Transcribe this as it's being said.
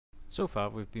So far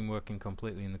we've been working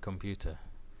completely in the computer.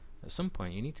 At some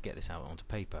point you need to get this out onto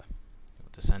paper. You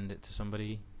want to send it to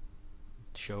somebody,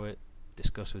 show it,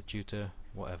 discuss with tutor,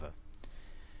 whatever.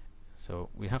 So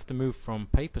we have to move from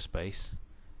paper space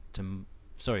to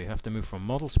you have to move from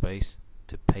model space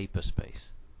to paper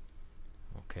space.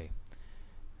 Okay.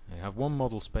 You have one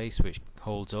model space which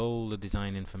holds all the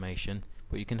design information,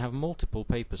 but you can have multiple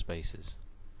paper spaces,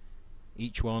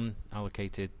 each one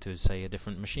allocated to, say, a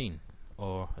different machine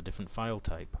or a different file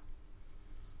type.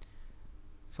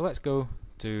 So let's go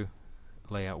to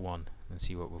layout 1 and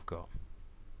see what we've got.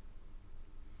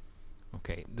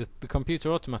 Okay, the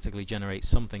computer automatically generates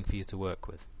something for you to work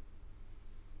with.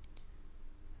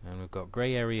 And we've got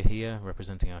grey area here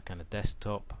representing our kind of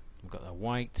desktop. We've got a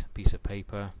white piece of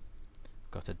paper. We've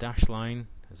got a dash line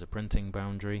as a printing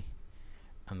boundary.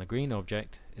 And the green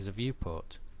object is a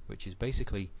viewport, which is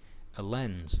basically a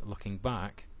lens looking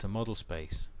back to model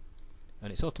space.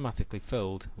 And it's automatically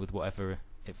filled with whatever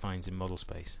it finds in model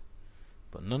space.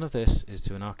 But none of this is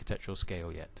to an architectural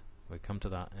scale yet. We'll come to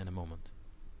that in a moment.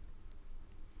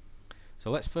 So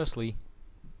let's firstly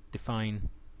define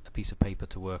a piece of paper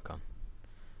to work on.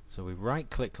 So we right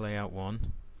click layout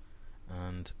 1,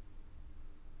 and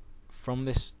from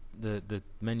this the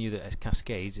menu that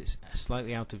cascades, it's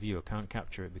slightly out of view. I can't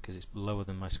capture it because it's lower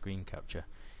than my screen capture.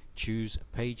 Choose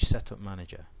Page Setup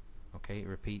Manager. Okay,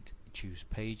 repeat, choose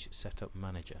Page Setup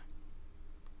Manager.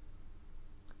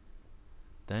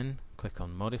 Then click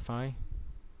on Modify,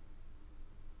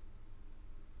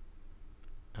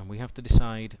 and we have to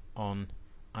decide on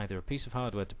either a piece of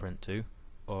hardware to print to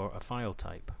or a file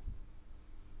type.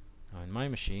 Now in my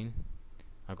machine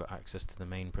I've got access to the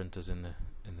main printers in the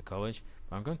college,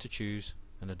 but I'm going to choose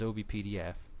an Adobe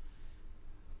PDF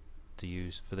to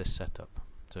use for this setup.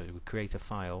 So it would create a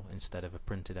file instead of a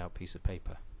printed out piece of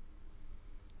paper.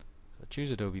 So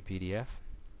choose Adobe PDF.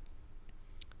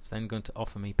 It's then going to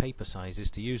offer me paper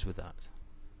sizes to use with that.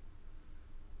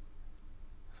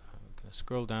 So I'm going to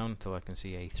scroll down until I can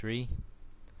see A3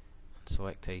 and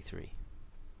select A3.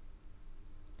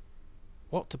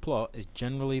 What to plot is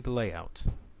generally the layout.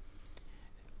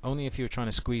 Only if you're trying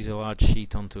to squeeze a large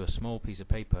sheet onto a small piece of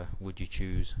paper would you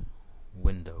choose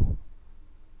window.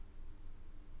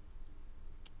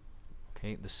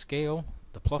 Okay, the scale,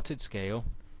 the plotted scale,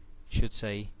 should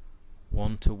say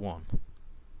 1:1.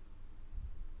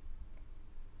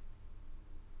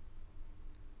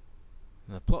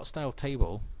 The plot style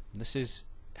table, this is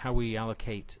how we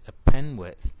allocate a pen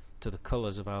width to the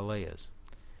colors of our layers.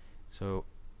 So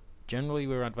generally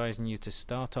we're advising you to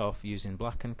start off using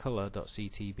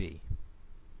acad.ctb.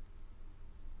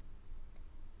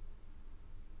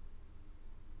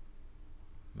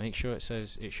 Make sure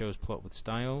it shows plot with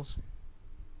styles,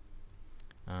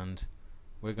 and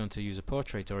we're going to use a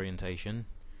portrait orientation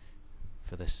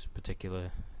for this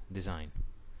particular design.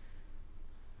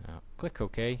 Now click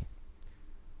OK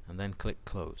and then click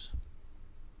Close.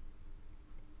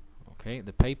 Okay,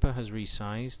 the paper has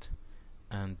resized,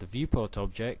 and the viewport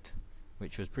object,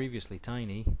 which was previously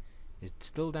tiny, is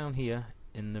still down here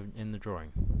in the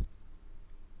drawing.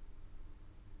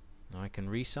 Now I can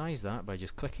resize that by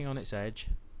just clicking on its edge,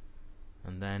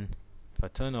 and then if I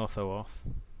turn ortho off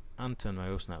and turn my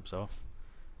O-snaps off,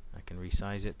 I can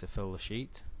resize it to fill the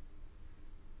sheet,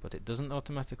 but it doesn't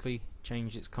automatically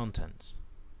change its contents.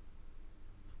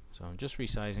 So I'm just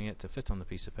resizing it to fit on the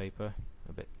piece of paper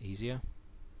a bit easier.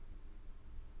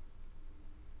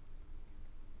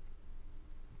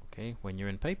 Okay, when you're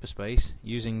in paper space,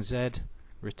 using Z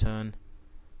return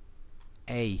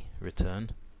A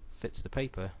return fits the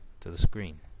paper to the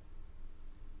screen.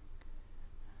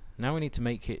 Now we need to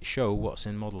make it show what's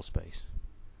in model space.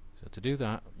 So to do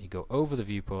that, you go over the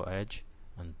viewport edge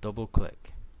and double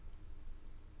click.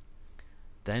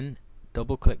 Then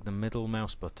double click the middle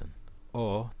mouse button,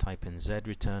 or type in Z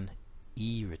return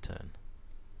E return.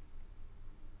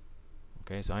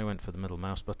 Okay, so I went for the middle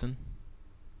mouse button.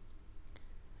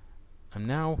 I'm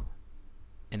now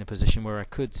in a position where I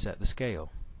could set the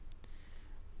scale.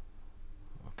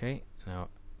 Okay, now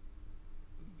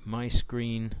my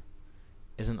screen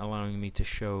isn't allowing me to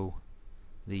show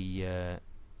the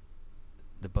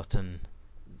button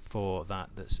for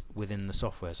that's within the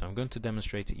software, so I'm going to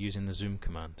demonstrate it using the zoom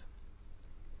command.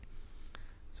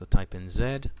 So type in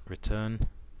Z return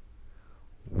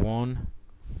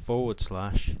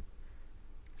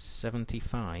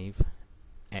 1/75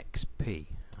 XP.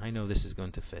 I know this is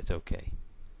going to fit okay.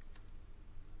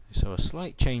 So a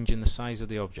slight change in the size of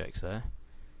the objects there.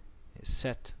 It's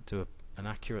set to an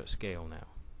accurate scale now.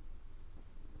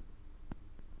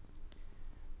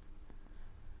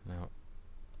 Now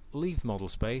leave model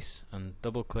space and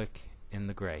double click in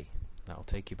the grey. That'll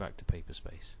take you back to paper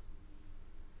space.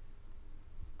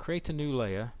 Create a new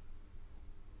layer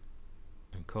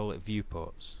and call it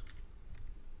viewports.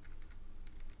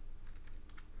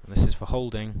 And this is for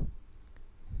holding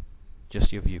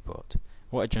just your viewport.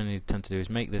 What I generally tend to do is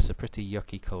make this a pretty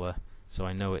yucky colour so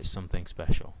I know it's something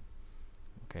special.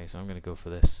 Okay, so I'm going to go for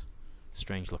this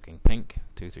strange looking pink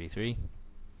 233,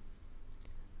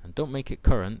 and don't make it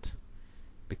current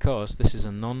because this is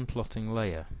a non-plotting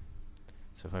layer.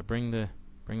 So if I bring the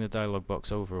dialog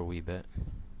box over a wee bit,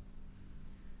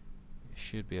 you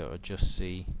should be able to just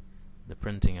see the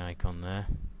printing icon there.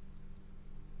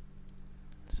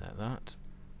 Set that,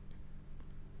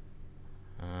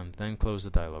 and then close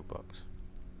the dialog box.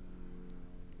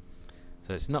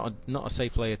 So it's not a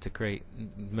safe layer to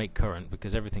make current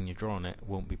because everything you draw on it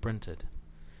won't be printed.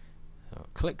 So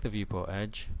click the viewport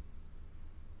edge,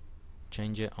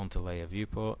 change it onto layer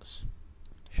viewports.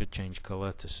 Should change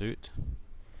color to suit.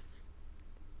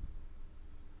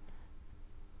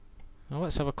 Now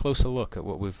let's have a closer look at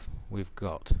what we've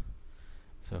got.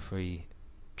 So if we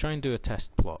try and do a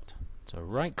test plot, so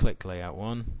right click layout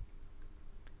 1,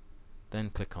 then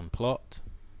click on plot,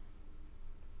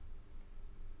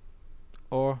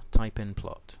 or type in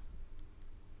plot.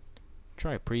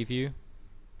 Try a preview.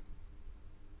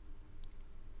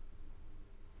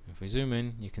 If we zoom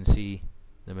in, you can see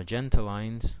the magenta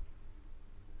lines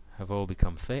have all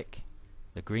become thick,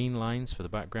 the green lines for the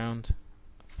background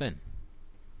thin.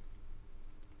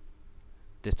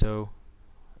 Ditto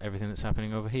everything that's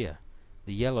happening over here.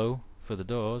 The yellow for the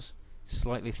doors is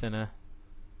slightly thinner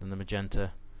than the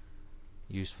magenta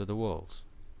used for the walls.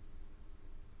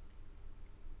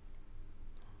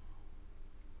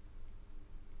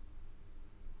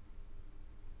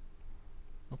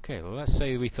 Okay, well, let's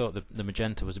say we thought the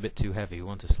magenta was a bit too heavy. We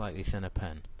want a slightly thinner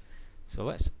pen. So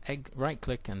let's right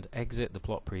click and exit the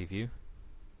plot preview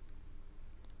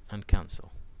and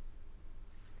cancel.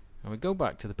 And we go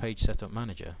back to the page setup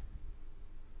manager.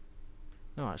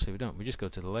 No, actually we don't. We just go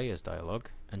to the layers dialog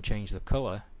and change the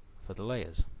color for the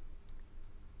layers.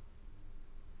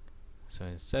 So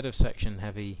instead of section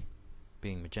heavy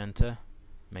being magenta,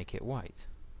 make it white,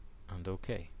 and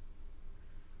OK.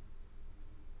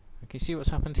 You can see what's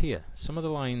happened here. Some of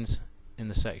the lines in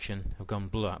the section have gone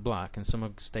black and some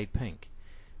have stayed pink.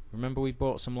 Remember, we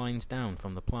brought some lines down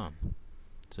from the plan.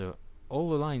 So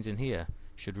all the lines in here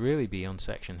should really be on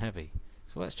section heavy.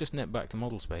 So let's just nip back to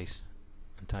model space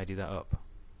and tidy that up.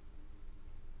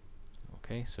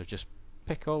 Okay, so just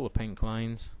pick all the pink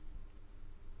lines,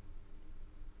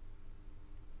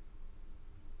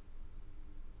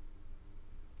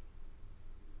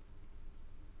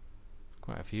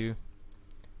 quite a few,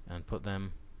 and put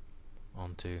them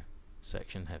onto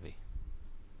section heavy.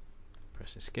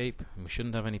 Press escape, and we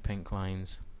shouldn't have any pink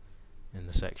lines in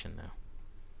the section now.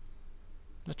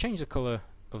 Now change the colour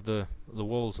of the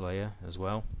walls layer as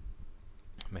well.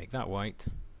 Make that white,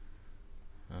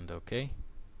 and OK.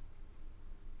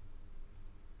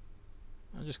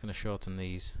 I'm just going to shorten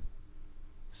these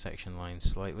section lines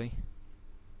slightly.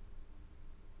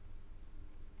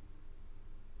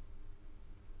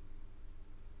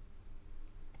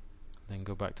 Then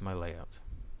go back to my layout.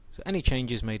 So any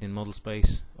changes made in model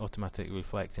space automatically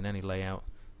reflect in any layout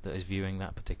that is viewing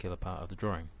that particular part of the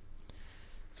drawing.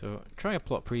 So try a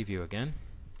plot preview again.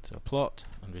 So plot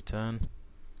and return,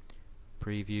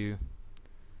 preview.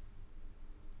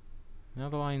 Now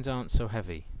the lines aren't so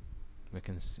heavy. We've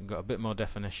got a bit more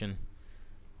definition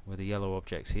with the yellow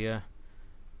objects here.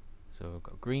 So we've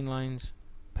got green lines,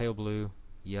 pale blue,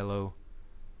 yellow,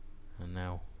 and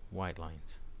now white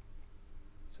lines.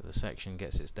 So the section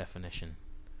gets its definition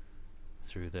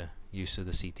through the use of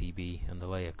the CTB and the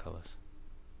layer colors.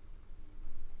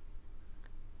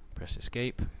 Press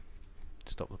escape,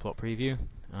 stop the plot preview,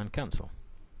 and cancel.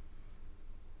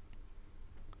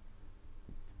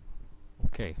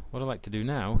 Okay, what I'd like to do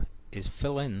now is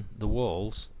fill in the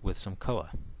walls with some color.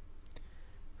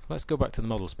 So let's go back to the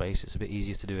model space. It's a bit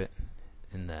easier to do it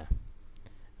in there.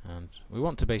 And we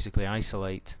want to basically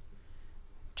isolate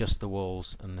just the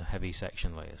walls and the heavy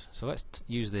section layers. So let's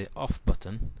use the off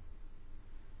button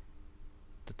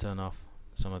to turn off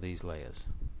some of these layers.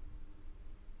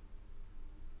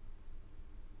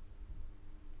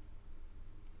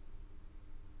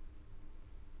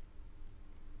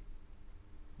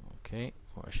 Okay,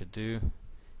 what I should do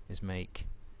is make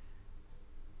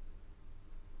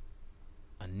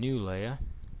a new layer.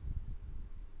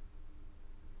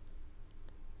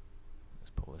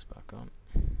 Let's pull this back on.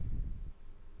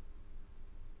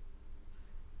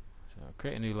 So I'll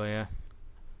create a new layer,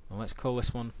 and let's call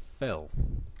this one fill.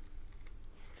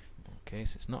 Okay,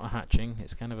 so it's not a hatching,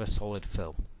 it's kind of a solid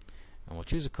fill. and we'll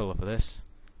choose a colour for this.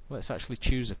 Let's actually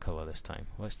choose a colour this time.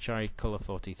 Let's try colour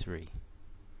 43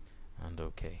 and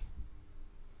OK,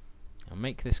 and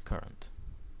make this current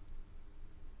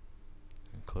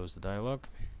and close the dialog.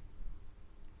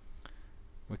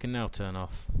 We can now turn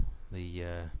off the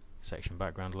section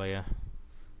background layer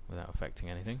without affecting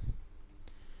anything.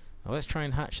 Now let's try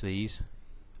and hatch these,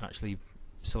 actually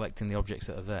selecting the objects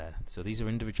that are there. So these are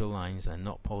individual lines, they're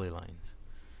not polylines.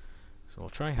 So I'll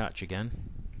try hatch again.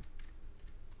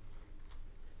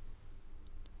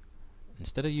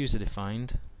 Instead of user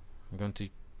defined, I'm going to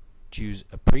choose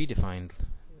a predefined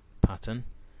pattern,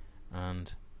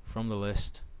 and from the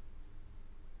list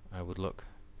I would look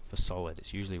for solid.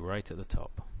 It's usually right at the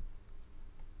top.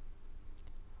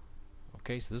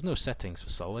 Okay, so there's no settings for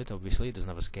solid, obviously it doesn't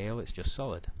have a scale, it's just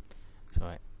solid. So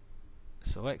I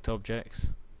select objects,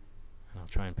 and I'll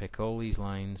try and pick all these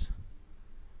lines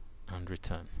and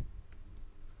return.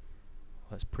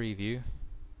 Let's preview.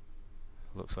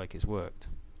 Looks like it's worked.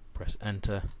 Press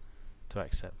enter to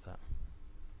accept that.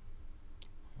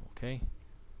 Okay,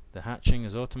 the hatching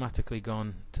has automatically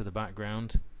gone to the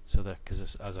background, so that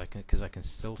because I can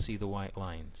still see the white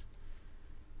lines.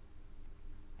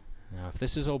 Now if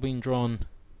this has all been drawn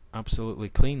absolutely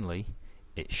cleanly,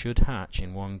 it should hatch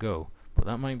in one go, but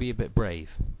that might be a bit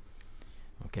brave.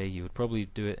 Okay, you would probably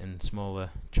do it in smaller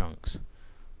chunks,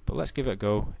 but let's give it a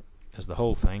go as the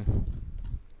whole thing.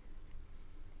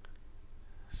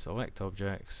 Select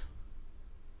objects,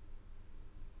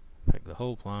 pick the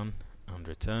whole plan and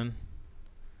return,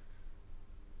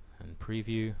 and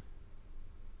preview.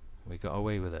 We got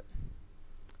away with it.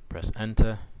 Press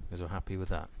enter because we're happy with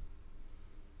that.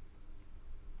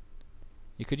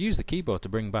 You could use the keyboard to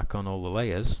bring back on all the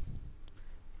layers.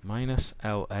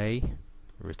 -LA,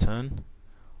 return,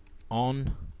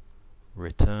 on,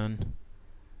 return,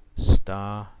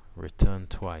 star, return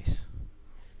twice.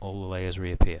 All the layers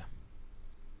reappear.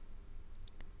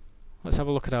 Let's have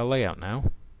a look at our layout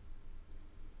now.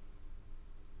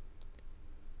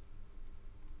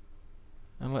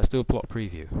 And let's do a plot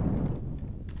preview.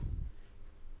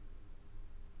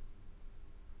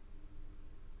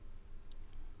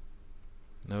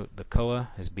 Note the colour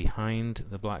is behind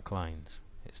the black lines.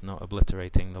 It's not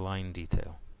obliterating the line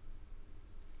detail.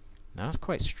 Now that's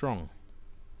quite strong.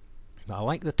 But I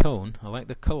like the tone, I like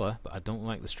the colour, but I don't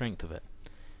like the strength of it.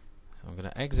 So I'm going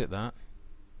to exit that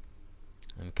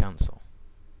and cancel.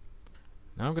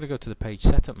 Now I'm going to go to the Page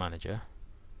Setup Manager,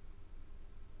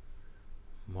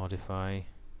 modify,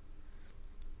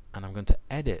 and I'm going to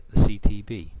edit the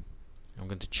CTB. I'm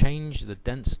going to change the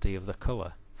density of the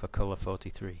colour for colour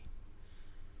 43.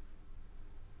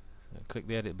 So click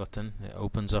the edit button, it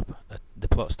opens up the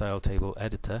plot style table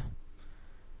editor.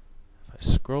 If I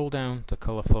scroll down to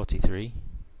colour 43,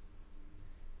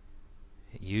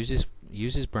 it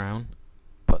uses brown,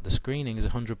 but the screening is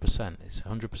 100%. It's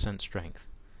 100% strength.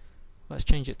 Let's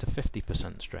change it to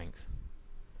 50% strength,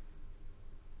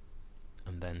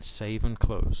 and then save and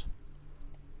close.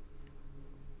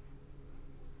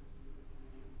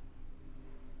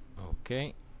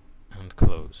 Okay, and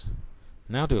close.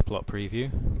 Now do a plot preview.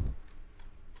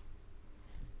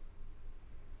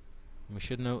 We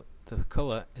should note that the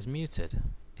colour is muted.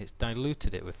 It's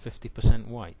diluted it with 50%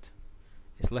 white.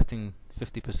 It's letting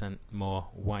 50% more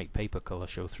white paper colour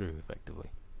show through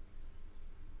effectively.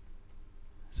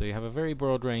 So you have a very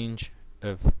broad range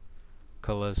of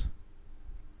colours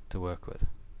to work with.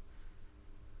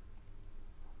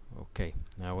 Okay,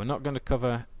 now we're not going to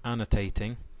cover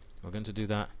annotating. We're going to do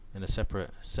that in a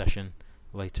separate session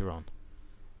later on.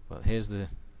 But here's the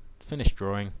finished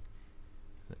drawing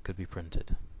that could be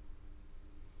printed.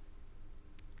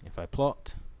 If I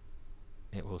plot,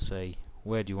 it will say,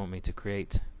 where do you want me to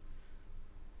create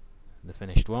the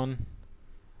finished one?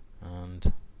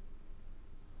 And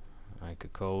I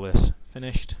could call this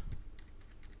finished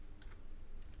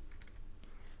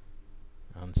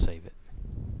and save it.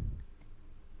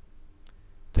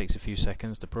 Takes a few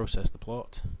seconds to process the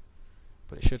plot,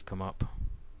 but it should come up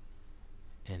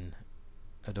in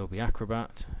Adobe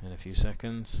Acrobat in a few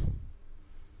seconds.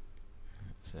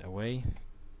 Set away.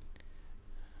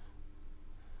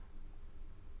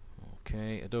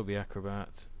 Okay, Adobe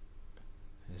Acrobat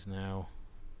is now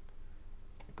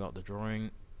got the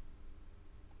drawing,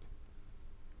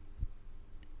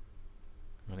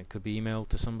 and it could be emailed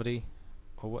to somebody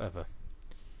or whatever.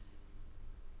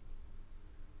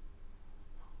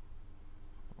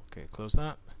 Okay, close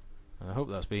that. And I hope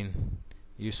that's been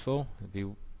useful. It'd be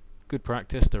good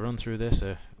practice to run through this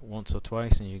once or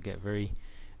twice, and you get very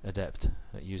adept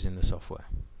at using the software.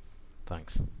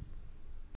 Thanks.